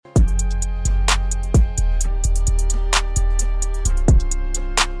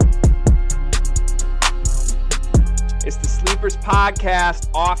Sleepers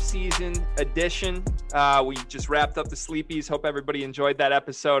podcast off-season edition. We just wrapped up the Sleepies. Hope everybody enjoyed that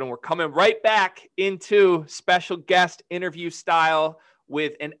episode. And we're coming right back into special guest interview style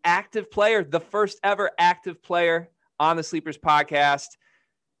with an active player, the first ever active player on the Sleepers podcast.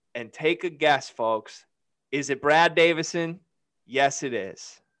 And take a guess, folks. Is it Brad Davison? Yes, it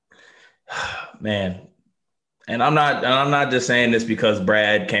is. Man. And I'm not just saying this because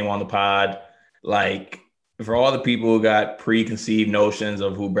Brad came on the pod. Like, for all the people who got preconceived notions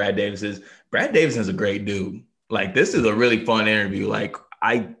of who Brad Davis is, Brad Davison is a great dude. Like, this is a really fun interview. Like,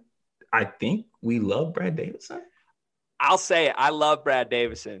 I think we love Brad Davison. I'll say it. I love Brad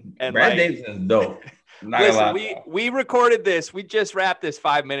Davison. And Brad Davison is dope. Listen, we recorded this. We just wrapped this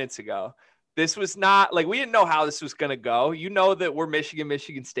 5 minutes ago. This was not like, we didn't know how this was going to go. You know that we're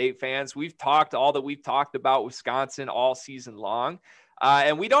Michigan State fans. We've talked all that we've talked about Wisconsin all season long.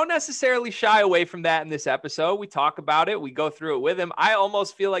 And we don't necessarily shy away from that in this episode. We talk about it. We go through it with him. I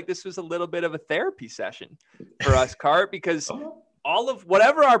almost feel like this was a little bit of a therapy session for us, Cart, because all of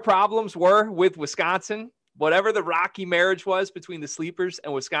whatever our problems were with Wisconsin, whatever the rocky marriage was between the Sleepers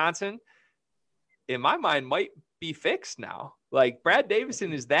and Wisconsin, in my mind, might be fixed now. Like, Brad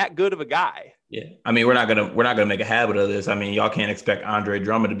Davison is that good of a guy. Yeah. I mean, we're not gonna make a habit of this. I mean, y'all can't expect Andre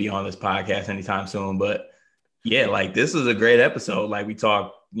Drummond to be on this podcast anytime soon, but yeah, like, this is a great episode. Like, we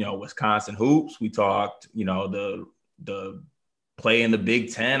talked, Wisconsin hoops. We talked, the play in the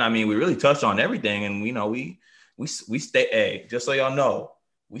Big Ten. I mean, we really touched on everything. And, we stay, hey, just so y'all know,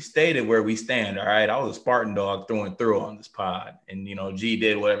 we stated where we stand. All right. I was a Spartan dog through and through on this pod. And, G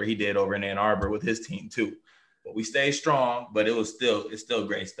did whatever he did over in Ann Arbor with his team too. But we stayed strong, but it's still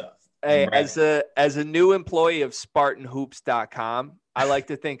great stuff. Hey, right. As a new employee of SpartanHoops.com, I like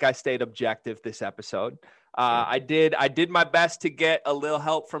to think I stayed objective this episode. I did my best to get a little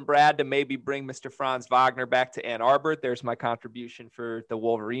help from Brad to maybe bring Mr. Franz Wagner back to Ann Arbor. There's my contribution for the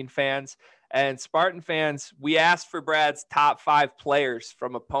Wolverine fans and Spartan fans. We asked for Brad's top 5 players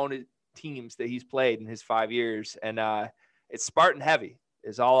from opponent teams that he's played in his 5 years. And it's Spartan heavy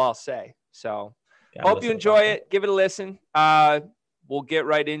is all I'll say. So hope you enjoy it. Give it a listen. We'll get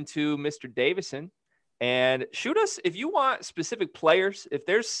right into Mr. Davison. And shoot us if you want specific players. If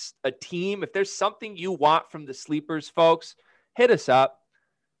there's a team, if there's something you want from the Sleepers, folks, hit us up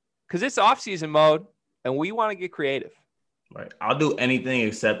because it's off-season mode and we want to get creative. Right. I'll do anything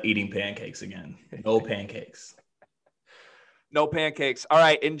except eating pancakes again. No pancakes. No pancakes. All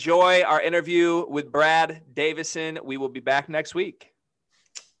right. Enjoy our interview with Brad Davison. We will be back next week.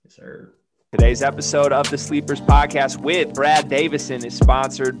 Yes, sir. Today's episode of the Sleepers podcast with Brad Davison is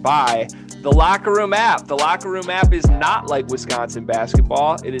sponsored by the Locker Room app. The Locker Room app is not like Wisconsin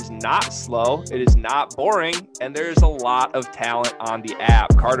basketball. It is not slow. It is not boring. And there's a lot of talent on the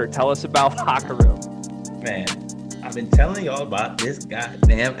app. Carter, tell us about Locker Room. Man, I've been telling y'all about this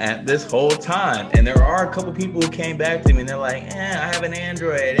goddamn app this whole time. And there are a couple people who came back to me and they're like, I have an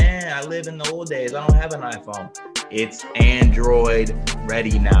Android. I live in the old days. I don't have an iPhone. It's Android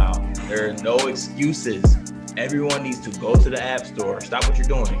ready now. There are no excuses. Everyone needs to go to the App Store, stop what you're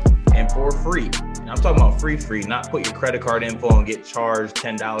doing, and for free. And I'm talking about free, not put your credit card info and get charged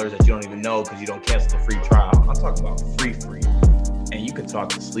 $10 that you don't even know because you don't cancel the free trial. I'm talking about free. And you can talk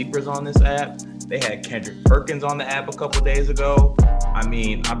to Sleepers on this app. They had Kendrick Perkins on the app a couple days ago. I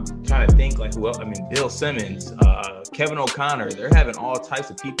mean, I'm trying to think like who else. I mean, Bill Simmons, Kevin O'Connor. They're having all types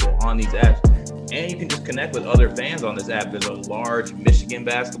of people on these apps. And you can just connect with other fans on this app. There's a large Michigan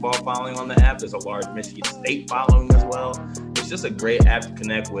basketball following on the app. There's a large Michigan State following as well. It's just a great app to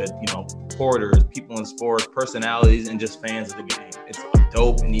connect with, reporters, people in sports, personalities, and just fans of the game. It's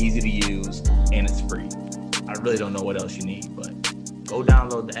dope and easy to use, and it's free. I really don't know what else you need, but go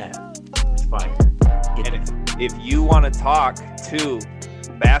download the app. It's fire. If you want to talk to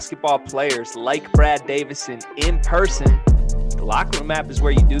basketball players like Brad Davison in person, the Locker Room app is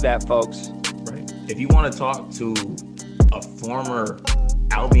where you do that, folks. Right. If you want to talk to a former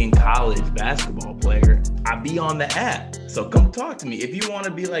Albion College basketball player, I be on the app. So come talk to me. If you want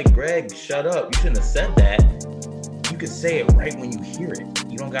to be like, Greg, shut up, you shouldn't have said that. You can say it right when you hear it.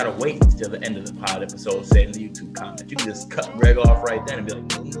 You don't got to wait until the end of the pod episode, say it in the YouTube comments. You can just cut Greg off right then and be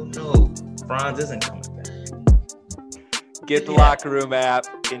like, no, Franz isn't coming back. Get the Locker Room app.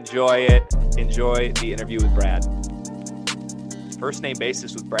 Enjoy it. Enjoy the interview with Brad. First name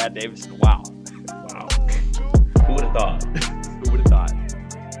basis with Brad Davison. Wow. Who would have thought? Who would have thought?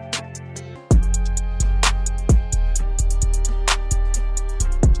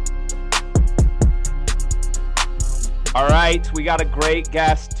 All right, we got a great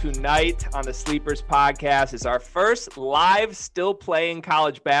guest tonight on the Sleepers podcast. It's our first live still playing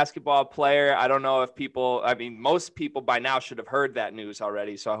college basketball player. I don't know if most people by now should have heard that news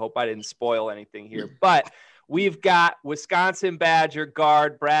already, so I hope I didn't spoil anything here. But we've got Wisconsin Badger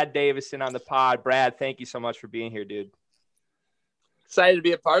guard Brad Davison on the pod. Brad, thank you so much for being here, dude. Excited to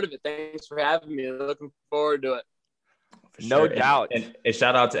be a part of it. Thanks for having me. Looking forward to it. No doubt. And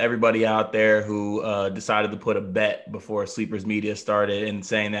shout out to everybody out there who decided to put a bet before Sleepers Media started and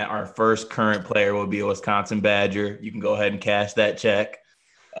saying that our first current player will be a Wisconsin Badger. You can go ahead and cash that check.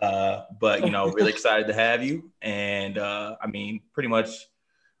 But, really excited to have you. And, pretty much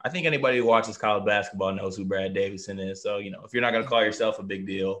I think anybody who watches college basketball knows who Brad Davison is. So, if you're not going to call yourself a big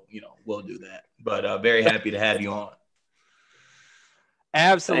deal, we'll do that. But very happy to have you on.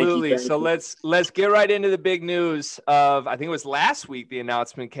 Absolutely. Thank you. So let's get right into the big news of, I think it was last week, the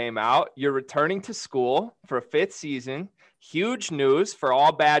announcement came out. You're returning to school for a 5th season. Huge news for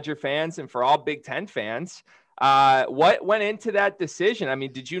all Badger fans and for all Big Ten fans. What went into that decision? I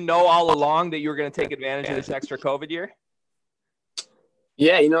mean, did you know all along that you were going to take advantage of this extra COVID year?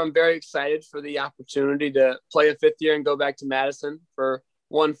 Yeah, I'm very excited for the opportunity to play a 5th year and go back to Madison for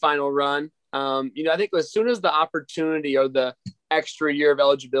one final run. I think as soon as the opportunity or the extra year of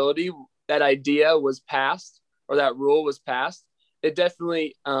eligibility, that idea was passed or that rule was passed, it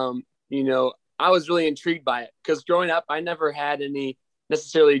definitely, I was really intrigued by it because growing up, I never had any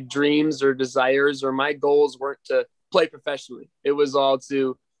necessarily dreams or desires, or my goals weren't to play professionally. It was all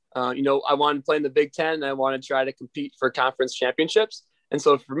to, I wanted to play in the Big Ten and I wanted to try to compete for conference championships. And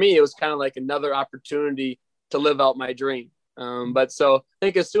so for me, it was kind of like another opportunity to live out my dream. But so I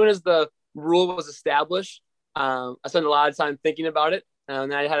think as soon as the rule was established, I spent a lot of time thinking about it.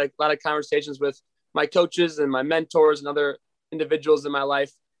 And I had a lot of conversations with my coaches and my mentors and other individuals in my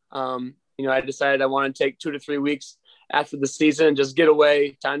life. I decided I wanted to take 2 to 3 weeks after the season and just get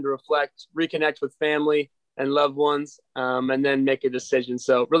away, time to reflect, reconnect with family and loved ones, and then make a decision.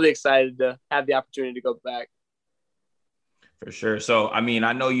 So really excited to have the opportunity to go back. For sure. So, I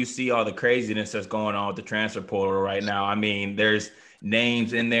know you see all the craziness that's going on with the transfer portal right now. There's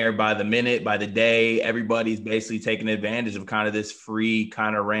names in there by the minute, by the day. Everybody's basically taking advantage of kind of this free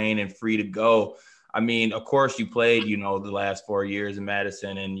kind of reign and free to go. Of course you played, the last 4 years in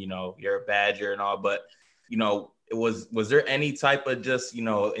Madison and, you're a Badger and all, but, was there any type of just,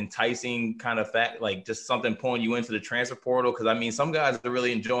 enticing kind of fact, like just something pulling you into the transfer portal? Because, some guys are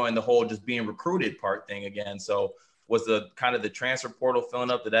really enjoying the whole just being recruited part thing again. So was the kind of the transfer portal filling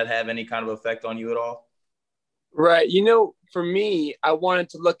up? Did that have any kind of effect on you at all? Right. For me, I wanted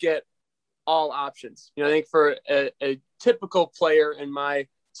to look at all options. I think for a typical player in my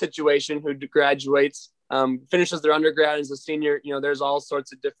situation who graduates, finishes their undergrad as a senior, there's all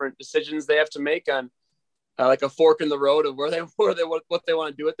sorts of different decisions they have to make on like a fork in the road of what they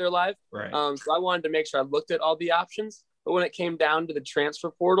want to do with their life. Right. So I wanted to make sure I looked at all the options. But when it came down to the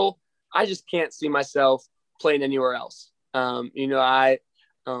transfer portal, I just can't see myself playing anywhere else.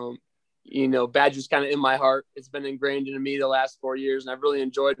 Badger's kind of in my heart. It's been ingrained into me the last 4 years, and I've really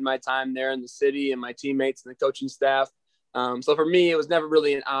enjoyed my time there in the city and my teammates and the coaching staff. So for me, it was never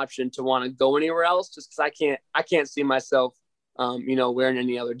really an option to want to go anywhere else, just because I can't see myself, wearing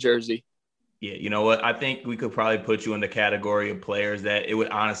any other jersey. Yeah, you know what? I think we could probably put you in the category of players that it would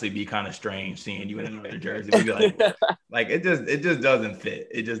honestly be kind of strange seeing you in another jersey. We'd be like it just doesn't fit.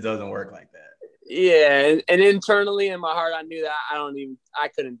 It just doesn't work like that. Yeah, and internally in my heart, I knew that I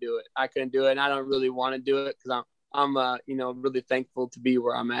couldn't do it. And I don't really want to do it because I'm really thankful to be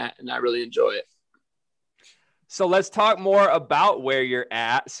where I'm at, and I really enjoy it. So let's talk more about where you're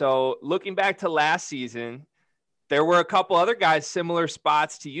at. So looking back to last season, there were a couple other guys similar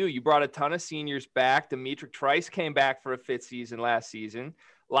spots to you. You brought a ton of seniors back. Dimitri Trice came back for a 5th season last season.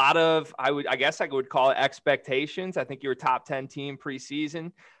 A lot of, I would call it expectations. I think you were top 10 team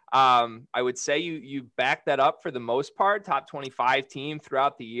preseason. I would say you backed that up for the most part, top 25 team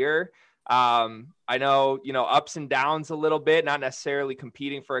throughout the year. I know, ups and downs a little bit, not necessarily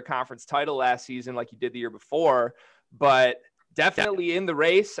competing for a conference title last season like you did the year before, but definitely in the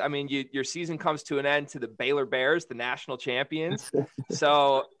race. Your season comes to an end to the Baylor Bears, the national champions.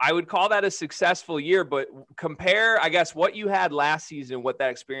 So I would call that a successful year, but compare, I guess, what you had last season, what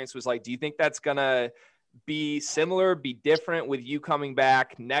that experience was like. Do you think that's going to be similar, be different with you coming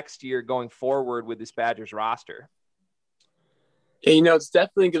back next year going forward with this Badgers roster? Yeah, it's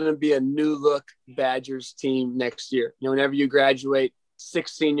definitely going to be a new look Badgers team next year. Whenever you graduate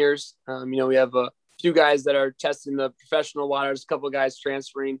 6 seniors, we have a few guys that are testing the professional waters, a couple of guys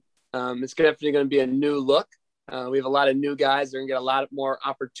transferring. It's definitely going to be a new look. We have a lot of new guys that are going to get a lot more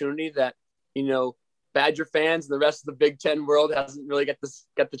opportunity that, Badger fans and the rest of the Big Ten world hasn't really got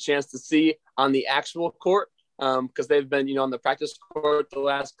the chance to see on the actual court, because they've been, on the practice court the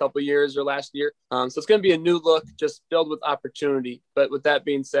last couple of years or last year. So it's going to be a new look, just filled with opportunity. But with that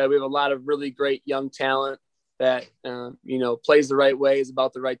being said, we have a lot of really great young talent that, plays the right way, is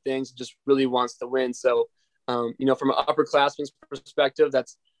about the right things, just really wants to win. So, from an upperclassman's perspective,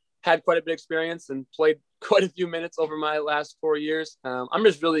 that's had quite a bit of experience and played quite a few minutes over my last 4 years. I'm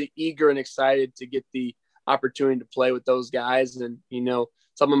just really eager and excited to get the opportunity to play with those guys. And,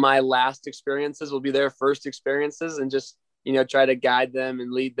 some of my last experiences will be their first experiences, and just, try to guide them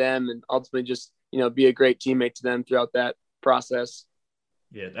and lead them, and ultimately just, be a great teammate to them throughout that process.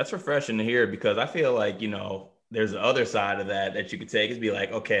 Yeah, that's refreshing to hear, because I feel like, there's the other side of that you could take, is be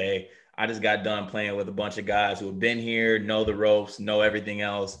like, okay, I just got done playing with a bunch of guys who have been here, know the ropes, know everything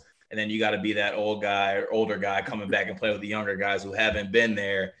else. And then you got to be that old guy or older guy coming back and play with the younger guys who haven't been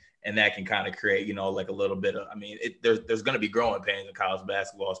there. And that can kind of create, like a little bit of, there's going to be growing pains in college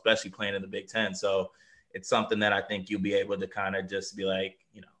basketball, especially playing in the Big Ten. So it's something that I think you'll be able to kind of just be like,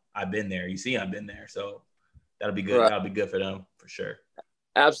 I've been there. You see, I've been there. So that'll be good. Right. That'll be good for them for sure.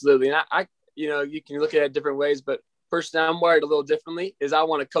 Absolutely. And I you can look at it different ways, but personally, I'm wired a little differently, is I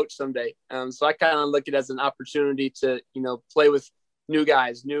want to coach someday. So I kind of look at it as an opportunity to, play with new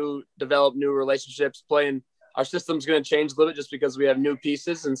guys, develop new relationships, playing. Our system's going to change a little bit just because we have new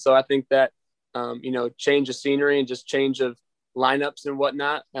pieces. And so I think that, change of scenery and just change of lineups and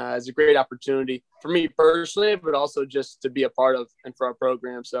whatnot is a great opportunity for me personally, but also just to be a part of and for our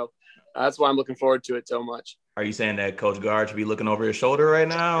program. So that's why I'm looking forward to it so much. Are you saying that Coach Gard should be looking over his shoulder right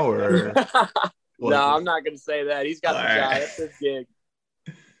now, or? No, I'm not going to say that. He's got the job. That's his gig.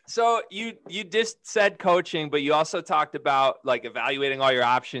 So you just said coaching, but you also talked about like evaluating all your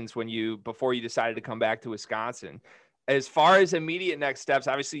options before you decided to come back to Wisconsin. As far as immediate next steps,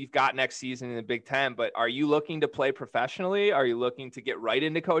 obviously you've got next season in the Big Ten, but are you looking to play professionally? Are you looking to get right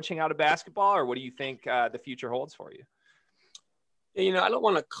into coaching out of basketball, or what do you think the future holds for you? I don't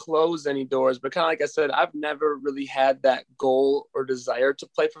want to close any doors, but kind of like I said, I've never really had that goal or desire to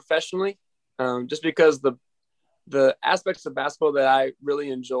play professionally, just because the aspects of basketball that I really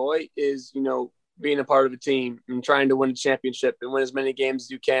enjoy is, being a part of a team and trying to win a championship and win as many games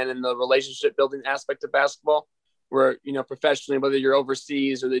as you can, in the relationship building aspect of basketball, where, professionally, whether you're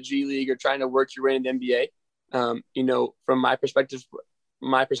overseas or the G League or trying to work your way in the NBA, from my perspective,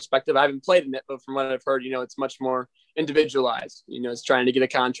 I haven't played in it, but from what I've heard, it's much more individualized. It's trying to get a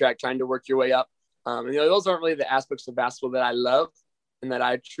contract, trying to work your way up. And, those aren't really the aspects of basketball that I love and that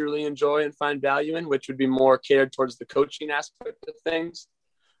I truly enjoy and find value in, which would be more catered towards the coaching aspect of things.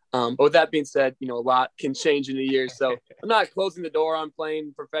 But with that being said, a lot can change in a year. So I'm not closing the door on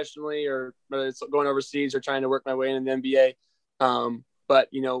playing professionally, or whether it's going overseas or trying to work my way in the NBA. But,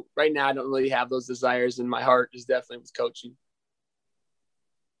 right now I don't really have those desires, and my heart is definitely with coaching.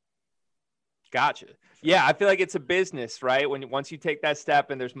 Gotcha. Yeah, I feel like it's a business, right? Once you take that step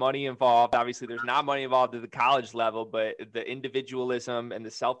and there's money involved, obviously there's not money involved at the college level, but the individualism and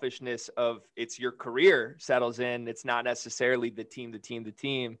the selfishness of it's your career settles in. It's not necessarily the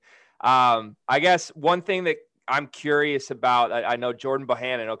team. I guess one thing that I'm curious about, I know Jordan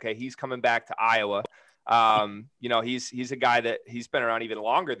Bohannon, okay, he's coming back to Iowa. He's a guy that he's been around even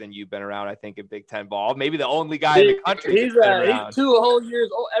longer than you've been around, I think, in Big Ten ball. Maybe the only guy in the country. He's 2 whole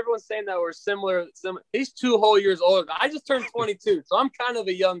years old. Everyone's saying that we're similar. He's 2 whole years older. I just turned 22, so I'm kind of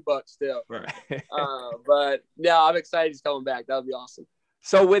a young buck still. Right. But yeah, I'm excited he's coming back. That would be awesome.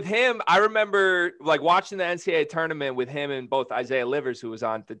 So with him, I remember like watching the NCAA tournament with him and both Isaiah Livers, who was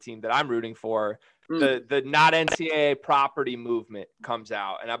on the team that I'm rooting for. The not NCAA property movement comes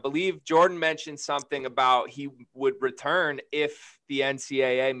out. And I believe Jordan mentioned something about he would return if the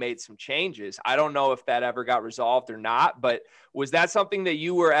NCAA made some changes. I don't know if that ever got resolved or not, but was that something that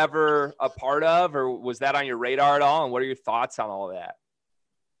you were ever a part of, or was that on your radar at all? And what are your thoughts on all of that?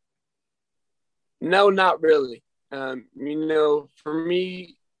 No, not really. For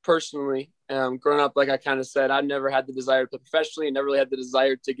me personally, growing up, like I kind of said, I never had the desire to play professionally and never really had the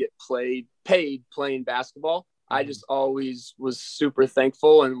desire to get paid playing basketball. I just always was super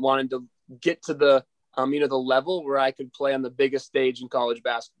thankful and wanted to get to the level where I could play on the biggest stage in college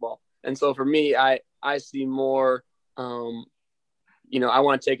basketball. And so for me, I see more, I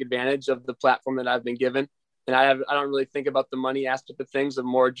want to take advantage of the platform that I've been given. And I don't really think about the money aspect of things. I'm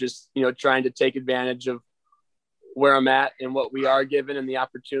more just, trying to take advantage of where I'm at and what we are given and the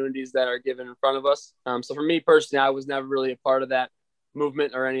opportunities that are given in front of us. So for me personally, I was never really a part of that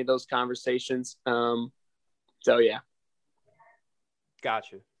movement or any of those conversations. So yeah.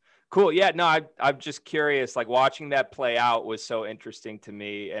 Gotcha. Cool. Yeah, no, I'm just curious, like watching that play out was so interesting to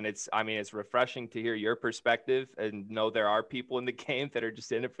me. And it's refreshing to hear your perspective and know there are people in the game that are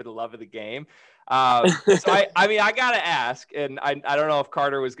just in it for the love of the game. So I got to ask, and I don't know if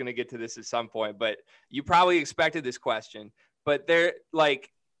Carter was going to get to this at some point, but you probably expected this question, but they're like,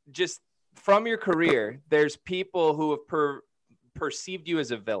 just from your career, there's people who have perceived you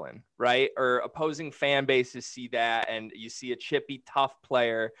as a villain, right? Or opposing fan bases see that, and you see a chippy, tough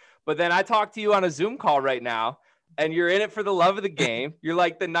player. But then I talk to you on a Zoom call right now, and you're in it for the love of the game. You're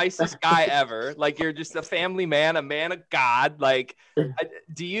like the nicest guy ever. Like, you're just a family man, a man of God. Like,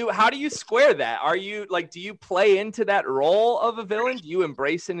 how do you square that? Are you like, do you play into that role of a villain? Do you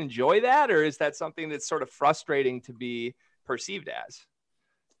embrace and enjoy that? Or is that something that's sort of frustrating to be perceived as?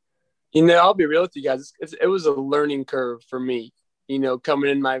 I'll be real with you guys. It was a learning curve for me, coming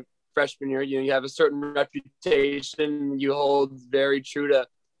in my freshman year. You have a certain reputation. You hold very true to,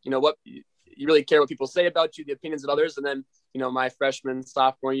 what you really care what people say about you, the opinions of others. And then, my freshman,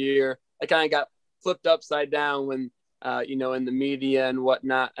 sophomore year, I kind of got flipped upside down when, in the media and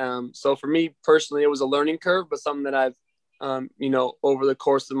whatnot. So for me personally, it was a learning curve, but something that I've, over the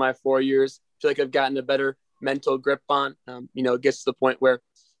course of my 4 years, feel like I've gotten a better mental grip on. It gets to the point where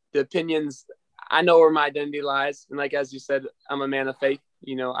the opinions, I know where my identity lies. And like, as you said, I'm a man of faith.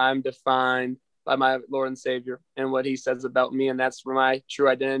 I'm defined by my Lord and Savior and what he says about me. And that's where my true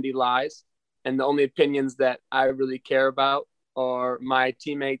identity lies. And the only opinions that I really care about are my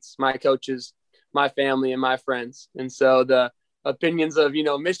teammates, my coaches, my family, and my friends. And so the opinions of,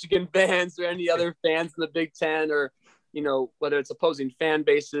 Michigan fans or any other fans in the Big Ten, or, whether it's opposing fan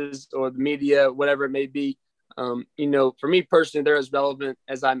bases or the media, whatever it may be, for me personally, they're as relevant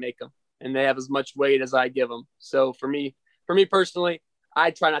as I make them, and they have as much weight as I give them. So for me personally, I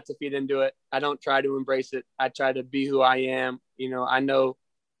try not to feed into it. I don't try to embrace it. I try to be who I am. I know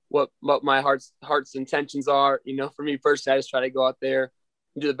what my heart's intentions are. For me personally, I just try to go out there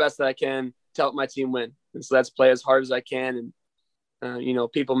and do the best that I can to help my team win. And so that's play as hard as I can.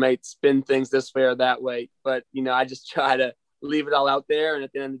 And, people may spin things this way or that way, but, I just try to leave it all out there. And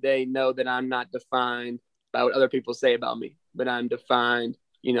at the end of the day, know that I'm not defined by what other people say about me, but I'm defined,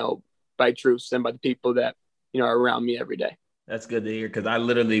 by truths and by the people that, are around me every day. That's good to hear, because I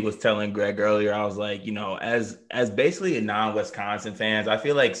literally was telling Greg earlier, I was like, as basically a non-Wisconsin fans, I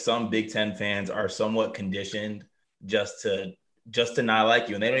feel like some Big Ten fans are somewhat conditioned just to not like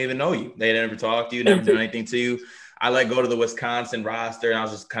you, and they don't even know you. They never talk to you, never do anything to you. I go to the Wisconsin roster, and I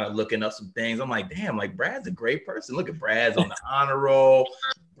was just kind of looking up some things. I'm like, damn, like Brad's a great person. Look at Brad's on the honor roll.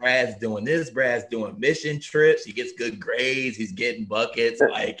 Brad's doing this. Brad's doing mission trips. He gets good grades. He's getting buckets.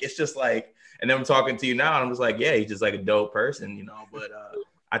 Like, it's just like, and then I'm talking to you now, and I'm just like, yeah, he's just like a dope person, But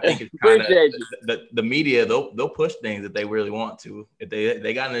I think it's kind of the media. They'll push things if they really want to. If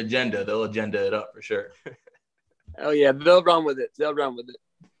they got an agenda, they'll agenda it up for sure. Oh yeah, they'll run with it.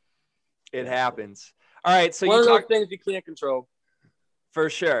 It happens. All right, so one of those things you can't control. For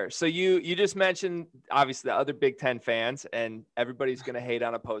sure. So you just mentioned, obviously, the other Big Ten fans, and everybody's going to hate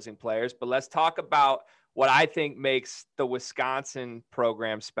on opposing players. But let's talk about what I think makes the Wisconsin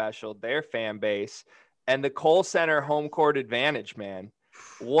program special, their fan base, and the Kohl Center home court advantage, man.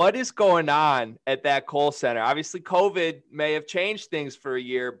 What is going on at that Kohl Center? Obviously, COVID may have changed things for a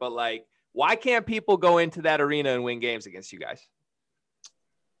year, but, like, why can't people go into that arena and win games against you guys?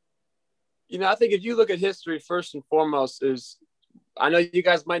 I think if you look at history, first and foremost, I know you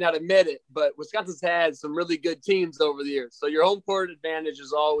guys might not admit it, but Wisconsin's had some really good teams over the years. So your home court advantage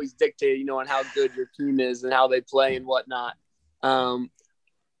is always dictated, on how good your team is and how they play and whatnot. I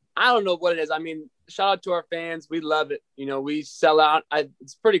don't know what it is. I mean, shout out to our fans. We love it. We sell out.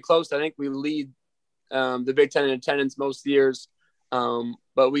 It's pretty close. I think we lead the Big Ten in attendance most years.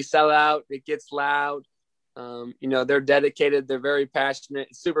 But we sell out. It gets loud. They're dedicated. They're very passionate.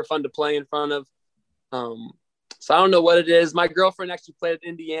 It's super fun to play in front of. So I don't know what it is. My girlfriend actually played at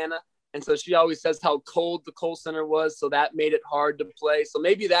Indiana, and so she always says how cold the Kohl Center was, so that made it hard to play. So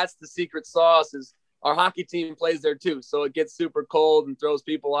maybe that's the secret sauce, is our hockey team plays there too, so it gets super cold and throws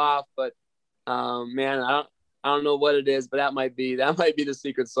people off. But man, I don't know what it is, but that might be the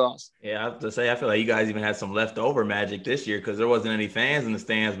secret sauce. Yeah, I have to say, I feel like you guys even had some leftover magic this year, because there wasn't any fans in the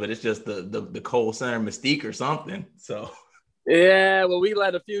stands, but it's just the Kohl Center mystique or something. So. Yeah, well, we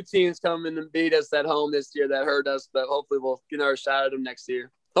let a few teams come in and beat us at home this year that hurt us, but hopefully we'll get our shot at them next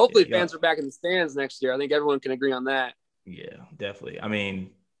year. Hopefully fans are back in the stands next year. I think everyone can agree on that. Yeah, definitely. I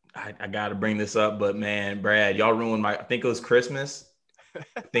mean, I got to bring this up, but man, Brad, y'all ruined I think it was Christmas.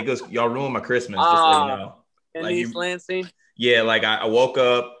 Y'all ruined my Christmas. Just so you know. In East Lansing? Yeah, like I woke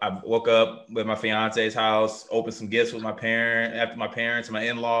up with my fiance's house, opened some gifts with my parents and my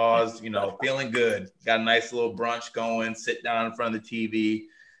in-laws, feeling good. Got a nice little brunch going, sit down in front of the TV,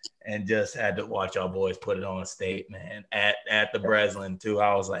 and just had to watch y'all boys put it on state, man, at the Breslin too.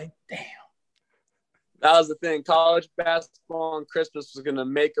 I was like, damn. That was the thing. College basketball on Christmas was going to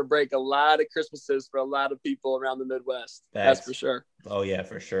make or break a lot of Christmases for a lot of people around the Midwest. That's for sure. Oh, yeah,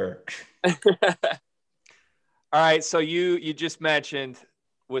 for sure. All right, so you just mentioned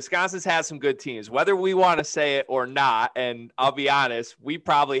Wisconsin's had some good teams, whether we want to say it or not, and I'll be honest, we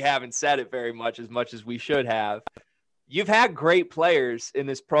probably haven't said it very much as we should have. You've had great players in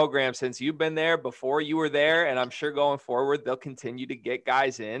this program since you've been there, before you were there, and I'm sure going forward they'll continue to get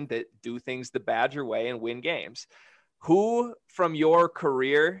guys in that do things the Badger way and win games. Who from your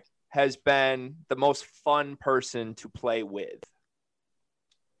career has been the most fun person to play with?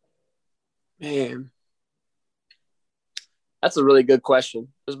 Man, that's a really good question.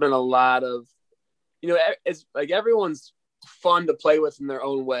 There's been a lot of, it's like everyone's fun to play with in their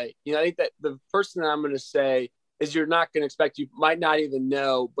own way. I think that the person that I'm going to say is you're not going to expect, you might not even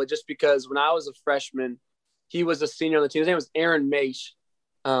know, but just because when I was a freshman, he was a senior on the team. His name was Aaron Maish.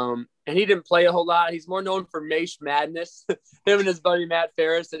 And he didn't play a whole lot. He's more known for Maish Madness. Him and his buddy Matt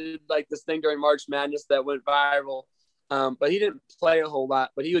Ferris did like this thing during March Madness that went viral. But he didn't play a whole lot,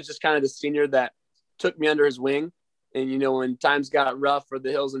 but he was just kind of the senior that took me under his wing. And, when times got rough for the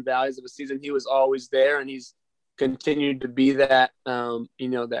hills and valleys of a season, he was always there, and he's continued to be that,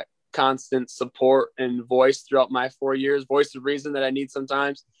 that constant support and voice throughout my 4 years, voice of reason that I need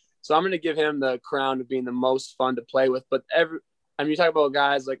sometimes. So I'm going to give him the crown of being the most fun to play with. But you talk about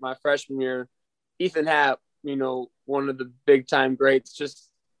guys like my freshman year, Ethan Happ, one of the big time greats.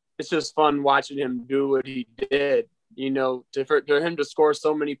 It's just fun watching him do what he did. For him to score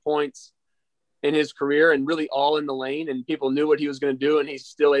so many points in his career and really all in the lane, and people knew what he was going to do, and he's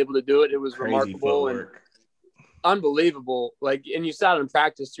still able to do it. It was crazy remarkable footwork. And unbelievable. Like, and you saw it in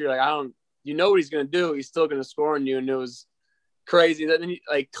practice too. You're like, what he's going to do. He's still going to score on you. And it was crazy. Then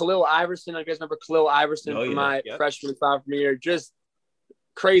like Khalil Iverson, I guess remember Khalil Iverson from my freshman, sophomore year, just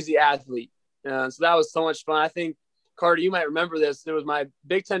crazy athlete. So that was so much fun. I think, Carter, you might remember this. It was my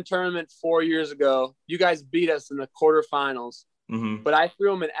Big Ten tournament 4 years ago. You guys beat us in the quarterfinals. Mm-hmm. But I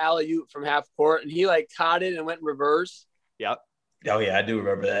threw him an alley-oop from half court, and he caught it and went in reverse. Yep. Oh yeah, I do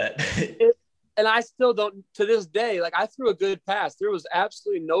remember that. And I still don't, to this day, I threw a good pass. There was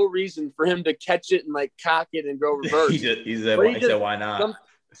absolutely no reason for him to catch it and cock it and go reverse. he said, why not?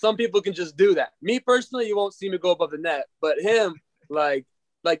 Some people can just do that. Me personally, you won't see me go above the net, but him,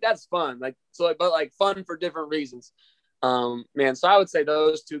 that's fun. But fun for different reasons. Man, so I would say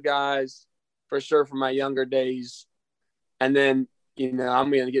those two guys for sure from my younger days. And then, I'm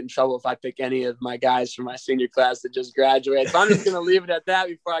going to get in trouble if I pick any of my guys from my senior class that just graduated. So I'm just going to leave it at that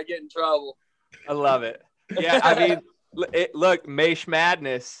before I get in trouble. I love it. Yeah, I mean, look, Maish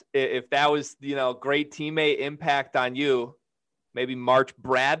Madness, if that was, great teammate impact on you, maybe March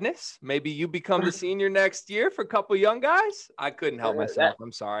Bradness, maybe you become the senior next year for a couple young guys. I couldn't help myself.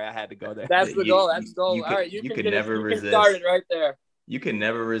 I'm sorry. I had to go there. That's the goal. That's the goal. All right. You can never resist. Start it right there. You can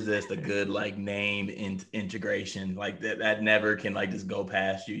never resist a good name integration that never can just go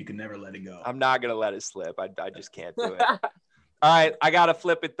past you. You can never let it go. I'm not gonna let it slip. I just can't do it. All right, I gotta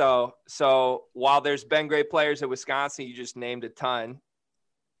flip it though. So while there's been great players at Wisconsin, you just named a ton.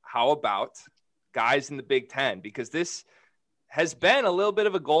 How about guys in the Big Ten? Because this has been a little bit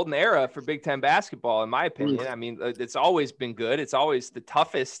of a golden era for Big Ten basketball, in my opinion. I mean, it's always been good. It's always the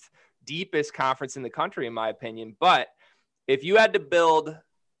toughest, deepest conference in the country, in my opinion. But if you had to build,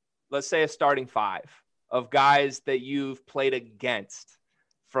 let's say, a starting five of guys that you've played against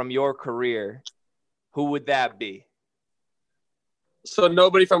from your career, who would that be? So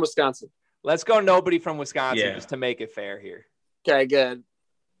nobody from Wisconsin. Let's go nobody from Wisconsin just to make it fair here. Okay, good.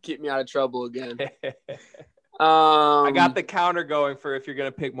 Keep me out of trouble again. I got the counter going for if you're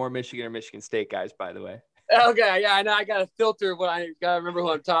going to pick more Michigan or Michigan State guys, by the way. Okay, yeah, I know. I got to filter what I got to remember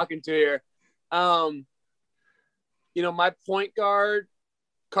who I'm talking to here. My point guard,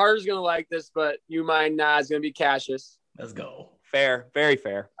 Carter's going to like this, but you might not. It's going to be Cassius. Let's go. Fair. Very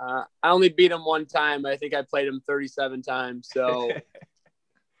fair. I only beat him one time. I think I played him 37 times. So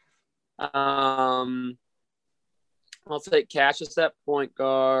I'll take Cassius at point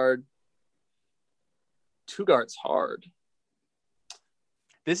guard. Two guards hard.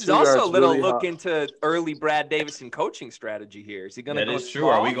 This is also a little look into early Brad Davison coaching strategy here. Is he going to go true.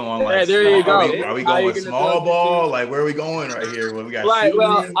 Are we going there you go. Are we going with small ball? Where are we going right here? We got right.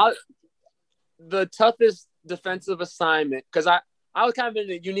 Well, the toughest defensive assignment, because I was kind of in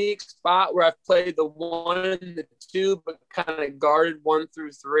a unique spot where I've played the 1 and the 2, but kind of guarded 1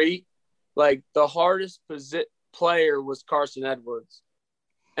 through 3. Like the hardest player was Carson Edwards.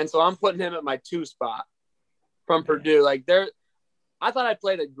 And so I'm putting him at my 2 spot from Purdue. Like I thought I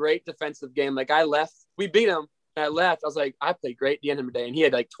played a great defensive game. Like I left, we beat him, and I left. I was like, I played great at the end of the day. And he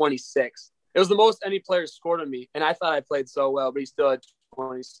had like 26. It was the most any player scored on me. And I thought I played so well, but he still had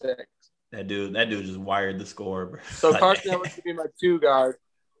 26. That dude just wired the score, bro. So Carson Edwards would be my 2 guard.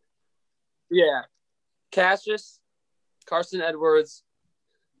 Yeah. Cassius, Carson Edwards,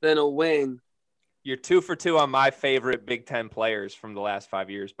 then a wing. You're 2 for 2 on my favorite Big Ten players from the last 5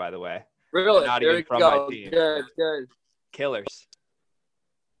 years, by the way. Really? Not There even we from go. my team. Good. Killers.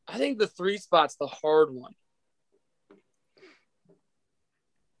 I think the 3 spot's the hard one.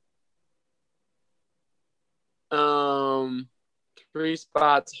 3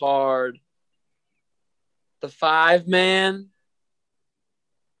 spots hard. The 5-man.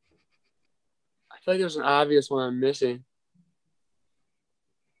 I feel like there's an obvious one I'm missing.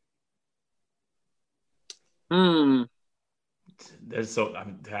 There's so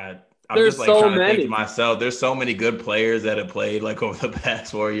I'm There's just like so trying to many. think to myself. There's so many good players that have played like over the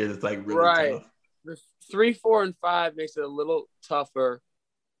past 4 years. It's like really Right. tough. The 3, 4, and 5 makes it a little tougher.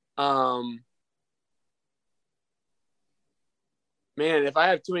 Man, if I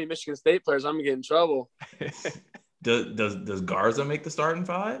have too many Michigan State players, I'm gonna get in trouble. Does Garza make the starting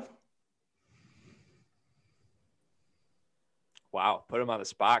 5? Wow, put him on the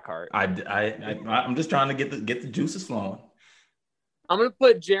spot, Cart. I'm just trying to get the juices flowing. I'm gonna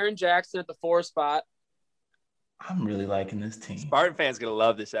put Jaren Jackson at the 4 spot. I'm really liking this team. Spartan fans gonna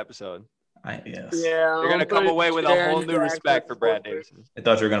love this episode. Yes. Yeah, They're gonna come away with a whole new respect for Brad Davison. I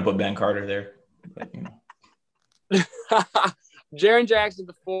thought you were gonna put Ben Carter there, but you know. Jaren Jackson at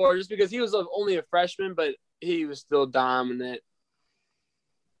the 4, just because he was only a freshman, but he was still dominant.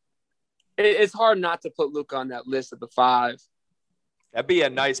 It's hard not to put Luke on that list at the 5. That'd be a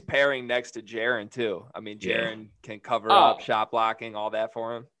nice pairing next to Jaren too. I mean, Jaren can cover up, shot blocking, all that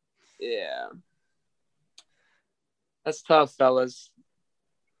for him. Yeah. That's tough, fellas.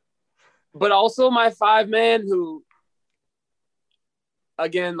 But also my 5-man who,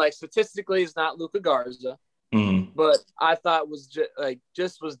 again, like statistically is not Luka Garza, but I thought was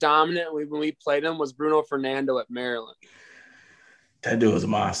just was dominant when we played him was Bruno Fernando at Maryland. That dude was a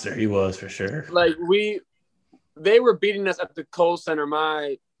monster. He was for sure. Like they were beating us at the Kohl Center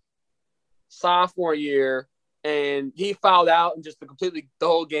my sophomore year, and he fouled out and just the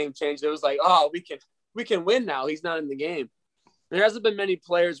whole game changed. It was like, oh, we can win now. He's not in the game. There hasn't been many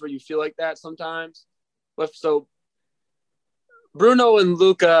players where you feel like that sometimes. But so Bruno and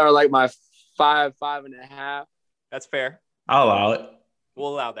Luka are like my 5.5. That's fair. I'll allow it.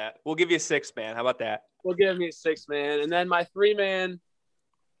 We'll allow that. We'll give you a 6, man. How about that? We'll give me a 6-man. And then my 3-man.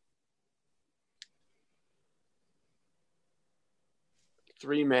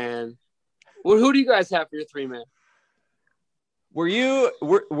 Well, who do you guys have for your 3-man? Were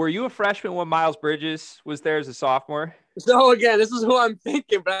you a freshman when Miles Bridges was there as a sophomore? So again, this is who I'm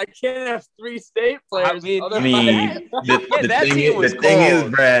thinking, but I can't have 3 state players. The thing is,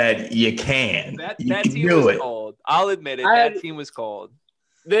 Brad, you can. That team was cold. I'll admit it. That team was cold.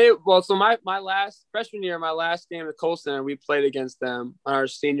 So my last freshman year, my last game at Kohl Center, we played against them on our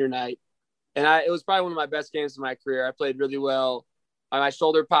senior night, and it was probably one of my best games of my career. I played really well. My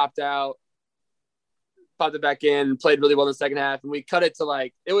shoulder popped out, popped it back in, played really well in the second half, and we cut it to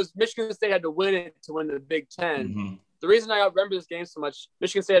it was Michigan State had to win it to win the Big Ten. Mm-hmm. The reason I remember this game so much,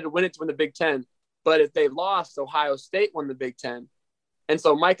 Michigan State had to win it to win the Big Ten, but if they lost, Ohio State won the Big Ten. And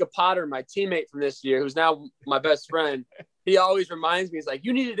so Micah Potter, my teammate from this year, who's now my best friend, he always reminds me, he's like,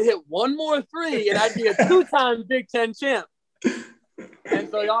 you needed to hit one more 3 and I'd be a 2-time Big Ten champ. And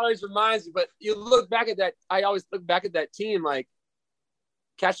so he always reminds me, but you look back at that, I always look back at that team like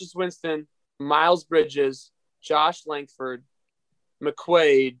Cassius Winston, Miles Bridges, Josh Langford,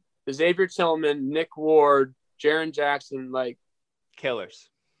 McQuaid, Xavier Tillman, Nick Ward, Jaren Jackson, like killers.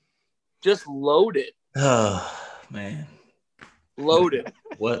 Just loaded. Oh, man. Loaded.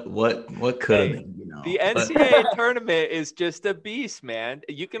 What could have been, you know? The NCAA tournament is just a beast, man.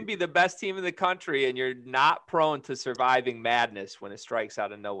 You can be the best team in the country and you're not prone to surviving madness when it strikes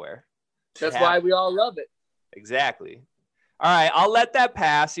out of nowhere. That's why we all love it. Exactly. All right, I'll let that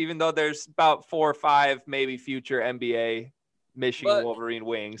pass, even though there's about 4 or 5 maybe future NBA Michigan Wolverine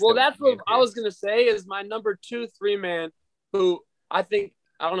wings. Well, that's what I was going to say is my number 2 3-man, who I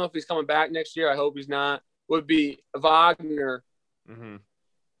don't know if he's coming back next year. I hope he's not, would be Wagner. Mm-hmm.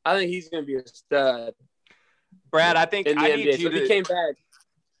 I think he's going to be a stud. Brad, I think I need you if he came back.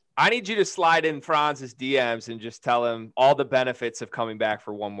 I need you to slide in Franz's DMs and just tell him all the benefits of coming back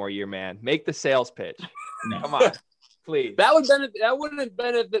for one more year, man. Make the sales pitch. No. Come on, please. That wouldn't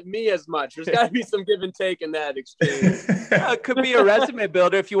benefit me as much. There's got to be some give and take in that exchange. It could be a resume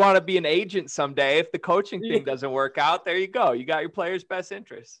builder if you want to be an agent someday. If the coaching thing doesn't work out, there you go. You got your player's best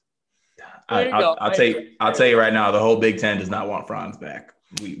interest. I'll tell you right now, the whole Big Ten does not want Franz back.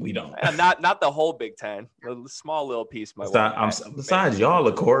 We don't. Not the whole Big Ten. A small little piece might want. Besides y'all,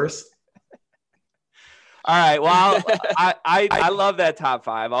 of course. All right. Well, I love that top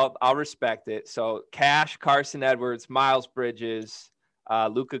five. I'll respect it. So Cash, Carson Edwards, Miles Bridges,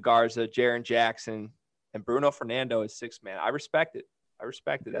 Luka Garza, Jaren Jackson, and Bruno Fernando is sixth man. I respect it.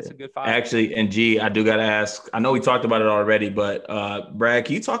 That's a good five. Actually, and G, I do got to ask, I know we talked about it already, but Brad,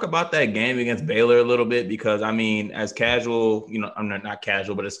 can you talk about that game against Baylor a little bit? Because, I mean, as casual, I'm not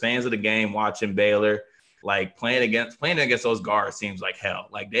casual, but as fans of the game watching Baylor, like playing against those guards seems like hell.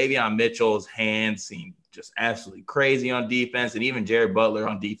 Like Davion Mitchell's hands seem just absolutely crazy on defense. And even Jared Butler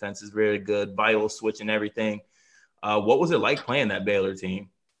on defense is very good, vital switch and everything. What was it like playing that Baylor team?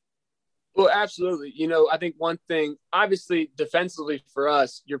 Well, absolutely. I think one thing, obviously defensively for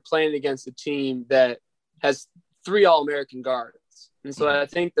us, you're playing against a team that has 3 All-American guards. And so I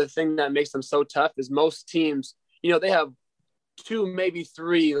think the thing that makes them so tough is most teams, they have 2, maybe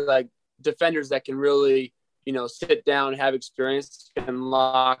 3 like defenders that can really, sit down, have experience, can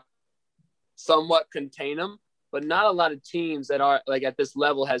lock, somewhat contain them. But not a lot of teams that are like at this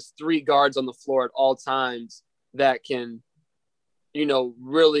level has 3 guards on the floor at all times that can,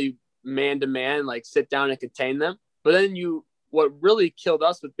 really man-to-man, like sit down and contain them. But then what really killed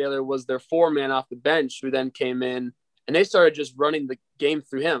us with Baylor was their 4-man off the bench who then came in and they started just running the game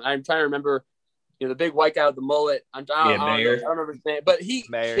through him. I'm trying to remember, the big white guy with the mullet. I don't remember his name, but he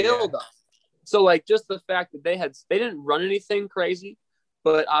killed us. So like just the fact that they didn't run anything crazy,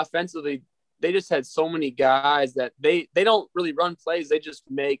 but offensively they just had so many guys that they don't really run plays. They just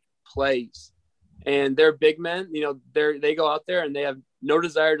make plays. And they're big men, they go out there and they have no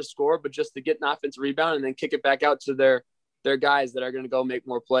desire to score, but just to get an offensive rebound and then kick it back out to their guys that are going to go make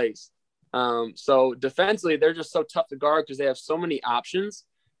more plays. So defensively, they're just so tough to guard because they have so many options.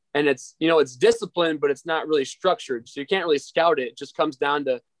 And it's disciplined, but it's not really structured. So you can't really scout it. It just comes down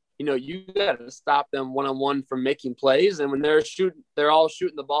to, you got to stop them one-on-one from making plays. And when they're all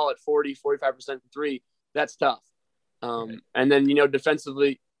shooting the ball at 40, 45% from 3, that's tough. And then,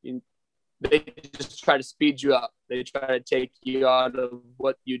 defensively, they just try to speed you up. They try to take you out of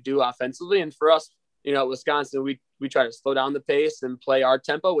what you do offensively. And for us, at Wisconsin, we try to slow down the pace and play our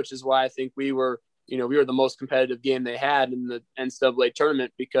tempo, which is why I think we were the most competitive game they had in the NCAA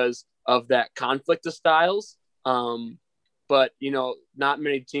tournament because of that conflict of styles. But, not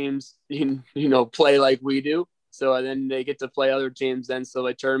many teams, play like we do. So then they get to play other teams in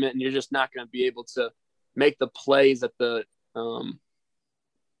NCAA tournament, and you're just not going to be able to make the plays at the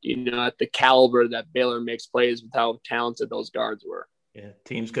at the caliber that Baylor makes plays with how talented those guards were. Yeah,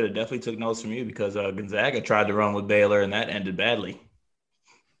 teams could have definitely took notes from you because Gonzaga tried to run with Baylor and that ended badly.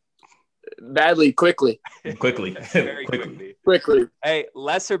 Quickly. Very quickly. Hey,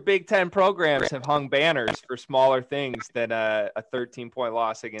 lesser Big Ten programs have hung banners for smaller things than a 13-point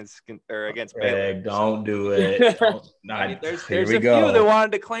loss against Baylor. Don't do it. There's a few that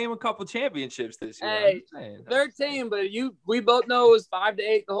wanted to claim a couple championships this year. Hey, 13, but we both know it was 5-8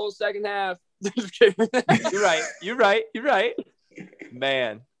 the whole second half. You're right.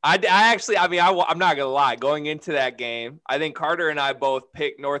 Man. I'm not gonna lie. Going into that game, I think Carter and I both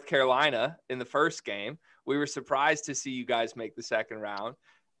picked North Carolina in the first game. We were surprised to see you guys make the second round,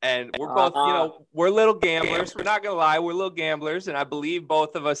 and we're both, we're little gamblers. We're not gonna lie, we're little gamblers, and I believe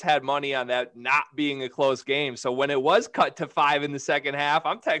both of us had money on that not being a close game. So when it was cut to 5 in the second half,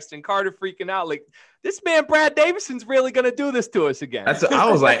 I'm texting Carter, freaking out, like, this man Brad Davison's really gonna do this to us again.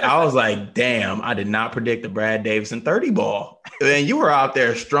 I was like, damn, I did not predict the Brad Davison 30 ball. And you were out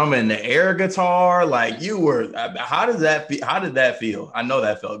there strumming the air guitar, like you were. How did that feel? I know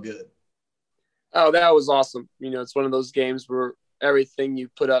that felt good. Oh, that was awesome. It's one of those games where everything you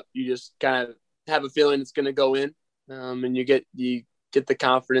put up, you just kind of have a feeling it's going to go in, and you get the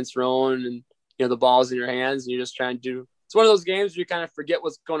confidence rolling, and the ball's in your hands, and you're just trying to do. It's one of those games where you kind of forget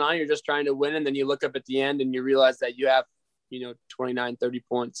what's going on. You're just trying to win, and then you look up at the end and you realize that you have 29, 30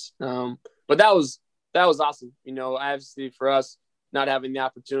 points. But that was awesome. Obviously for us, not having the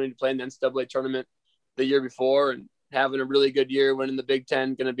opportunity to play in the NCAA tournament the year before and having a really good year, winning the Big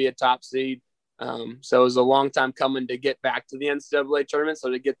Ten, going to be a top seed. So it was a long time coming to get back to the NCAA tournament.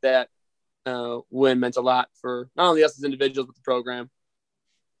 So to get that win meant a lot for not only us as individuals, but the program.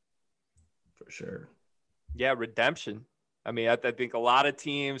 For sure. Yeah, redemption. I mean, I think a lot of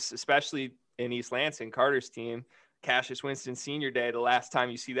teams, especially in East Lansing, Carter's team, Cassius Winston Senior Day, the last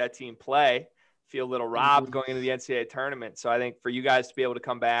time you see that team play, feel a little robbed going into the NCAA tournament. So I think for you guys to be able to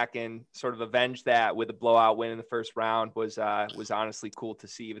come back and sort of avenge that with a blowout win in the first round was honestly cool to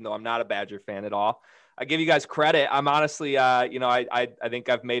see, even though I'm not a Badger fan at all. I give you guys credit. I'm honestly, I think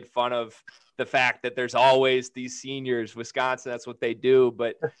I've made fun of the fact that there's always these seniors, Wisconsin, that's what they do.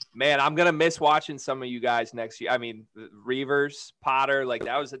 But man, I'm going to miss watching some of you guys next year. I mean, Reavers, Potter, like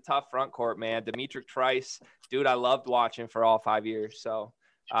that was a tough front court, man. Demetric Trice, dude, I loved watching for all 5 years. So,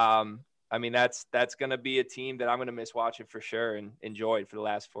 I mean, that's going to be a team that I'm going to miss watching for sure and enjoyed for the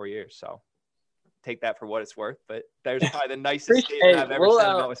last 4 years. So take that for what it's worth. But there's probably the nicest statement I've ever said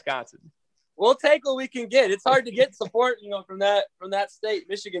about Wisconsin. We'll take what we can get. It's hard to get support, from that state,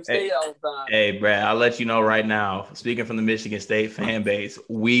 Michigan State, all the time. Hey, Brad, I'll let you know right now, speaking from the Michigan State fan base,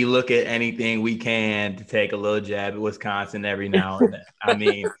 we look at anything we can to take a little jab at Wisconsin every now and then. I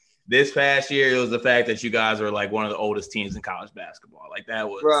mean, this past year, it was the fact that you guys are like one of the oldest teams in college basketball. Like that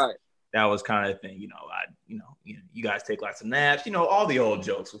was right. That was kind of the thing, you guys take lots of naps, all the old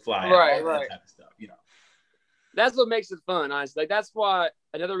jokes will fly out, all that type of stuff, That's what makes it fun, honestly. Like that's why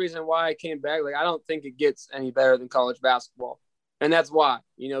another reason why I came back. Like I don't think it gets any better than college basketball, and that's why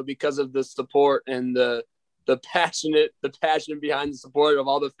because of the support and the passion behind the support of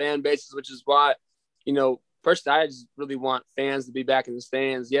all the fan bases, which is why first I just really want fans to be back in the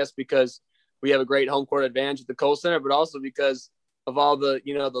stands. Yes, because we have a great home court advantage at the Kohl Center, but also because of all the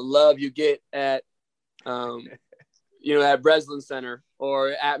the love you get at at Breslin Center or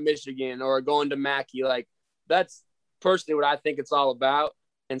at Michigan or going to Mackey. Like that's personally what I think it's all about.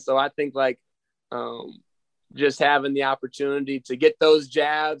 And so I think just having the opportunity to get those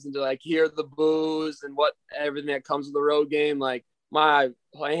jabs and to hear the boos and everything that comes with the road game, like my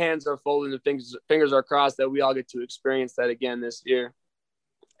hands are folded and fingers are crossed that we all get to experience that again this year.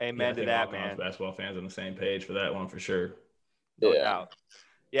 Amen to that, man. Basketball fans on the same page for that one for sure. No doubt.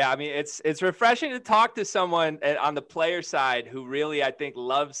 Yeah, I mean, it's refreshing to talk to someone on the player side who really, I think,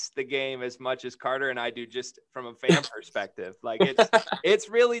 loves the game as much as Carter and I do, just from a fan perspective. Like, it's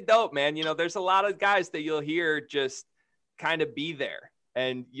really dope, man. There's a lot of guys that you'll hear just kind of be there.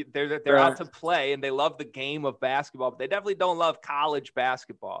 And they're out to play, and they love the game of basketball, but they definitely don't love college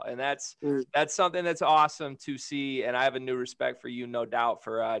basketball. And that's something that's awesome to see. And I have a new respect for you, no doubt,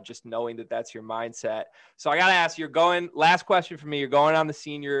 for just knowing that that's your mindset. So I got to ask, last question for me. You're going on the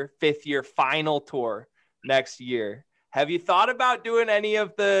senior 5th-year final tour next year. Have you thought about doing any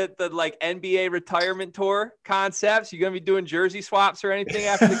of the NBA retirement tour concepts? You going to be doing jersey swaps or anything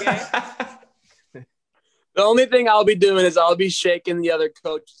after the game? The only thing I'll be doing is I'll be shaking the other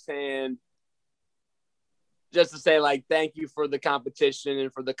coach's hand just to say, thank you for the competition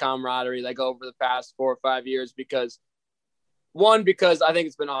and for the camaraderie, over the past 4 or 5 years. Because I think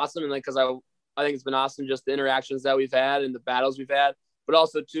it's been awesome. And because I think it's been awesome just the interactions that we've had and the battles we've had. But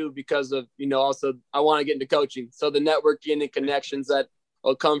also, too, because of, also I want to get into coaching. So the networking and connections that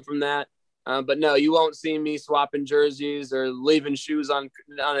will come from that. But no, you won't see me swapping jerseys or leaving shoes on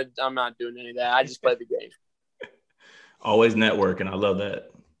it. I'm not doing any of that. I just play the game. Always networking. I love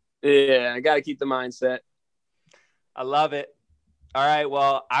that. Yeah, I got to keep the mindset. I love it. All right.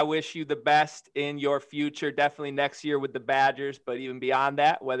 Well, I wish you the best in your future. Definitely next year with the Badgers, but even beyond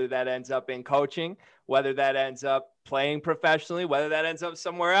that, whether that ends up in coaching, whether that ends up playing professionally, whether that ends up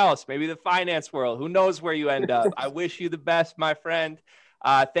somewhere else, maybe the finance world, who knows where you end up. I wish you the best, my friend.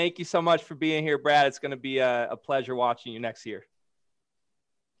 Thank you so much for being here, Brad. It's going to be a pleasure watching you next year.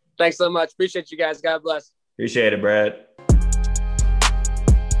 Thanks so much. Appreciate you guys. God bless. Appreciate it, Brad.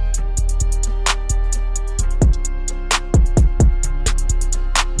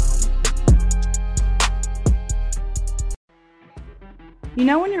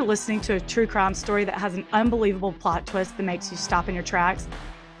 When you're listening to a true crime story that has an unbelievable plot twist that makes you stop in your tracks?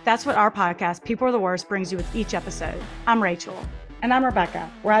 That's what our podcast, People Are the Worst, brings you with each episode. I'm Rachel. And I'm Rebecca.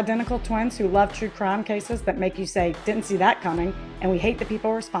 We're identical twins who love true crime cases that make you say, didn't see that coming, and we hate the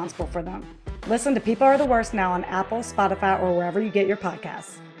people responsible for them. Listen to People Are the Worst now on Apple, Spotify, or wherever you get your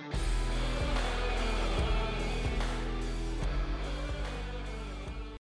podcasts.